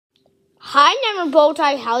Hi, Never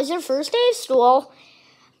Bowtie. How's your first day of school?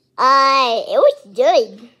 It was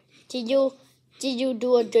good. Did you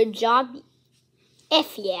do a good job?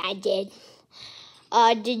 Yeah, I did.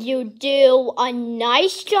 Did you do a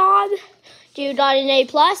nice job? You got an A+?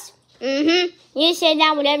 You say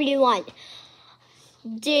that whatever you want.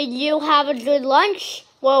 Did you have a good lunch?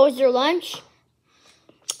 What was your lunch?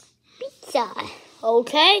 Pizza.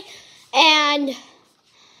 Okay.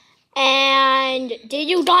 And did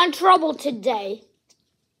you got in trouble today?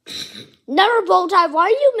 Never Bowtie, why are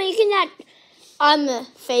you making that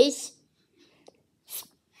face?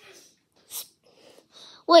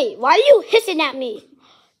 Wait, why are you hissing at me?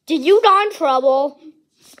 Did you got in trouble?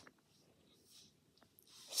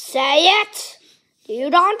 Say it. Did you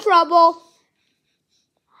got in trouble?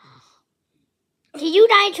 Did you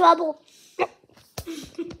got in trouble?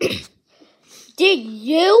 Did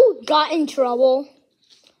you got in trouble?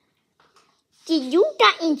 Did you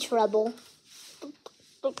got in trouble?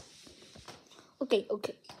 Okay.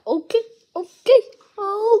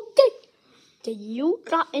 Did you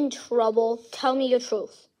got in trouble? Tell me the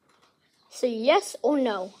truth. Say yes or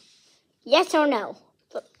no. Yes or no.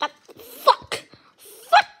 Fuck.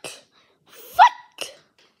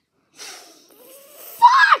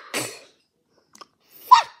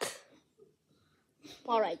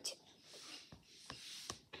 All right.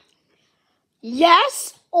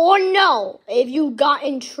 Yes or no, if you got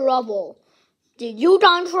in trouble. Did you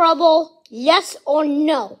got in trouble? Yes or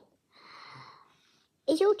no?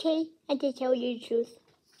 It's okay. I can tell you the truth.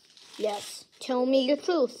 Yes. Tell me the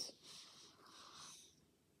truth.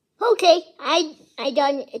 Okay. I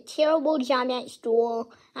done a terrible job at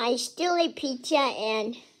school. I still ate pizza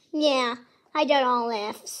and yeah, I done all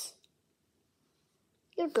F's.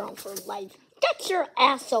 You're gone for life. Get your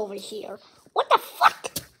ass over here. What the fuck?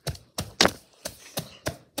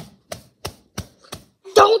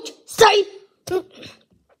 Don't say,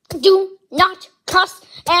 do not cuss,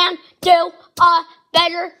 and do a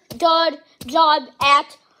better good job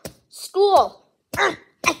at school.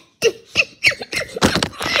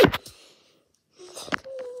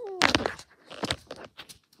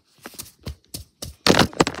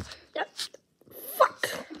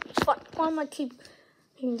 Fuck, why am I keep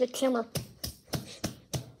hitting the camera?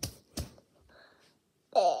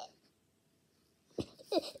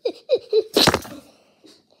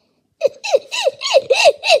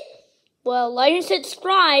 Well, like and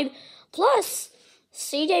subscribe. Plus,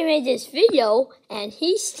 CJ made this video and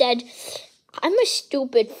he said, I'm a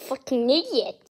stupid fucking idiot.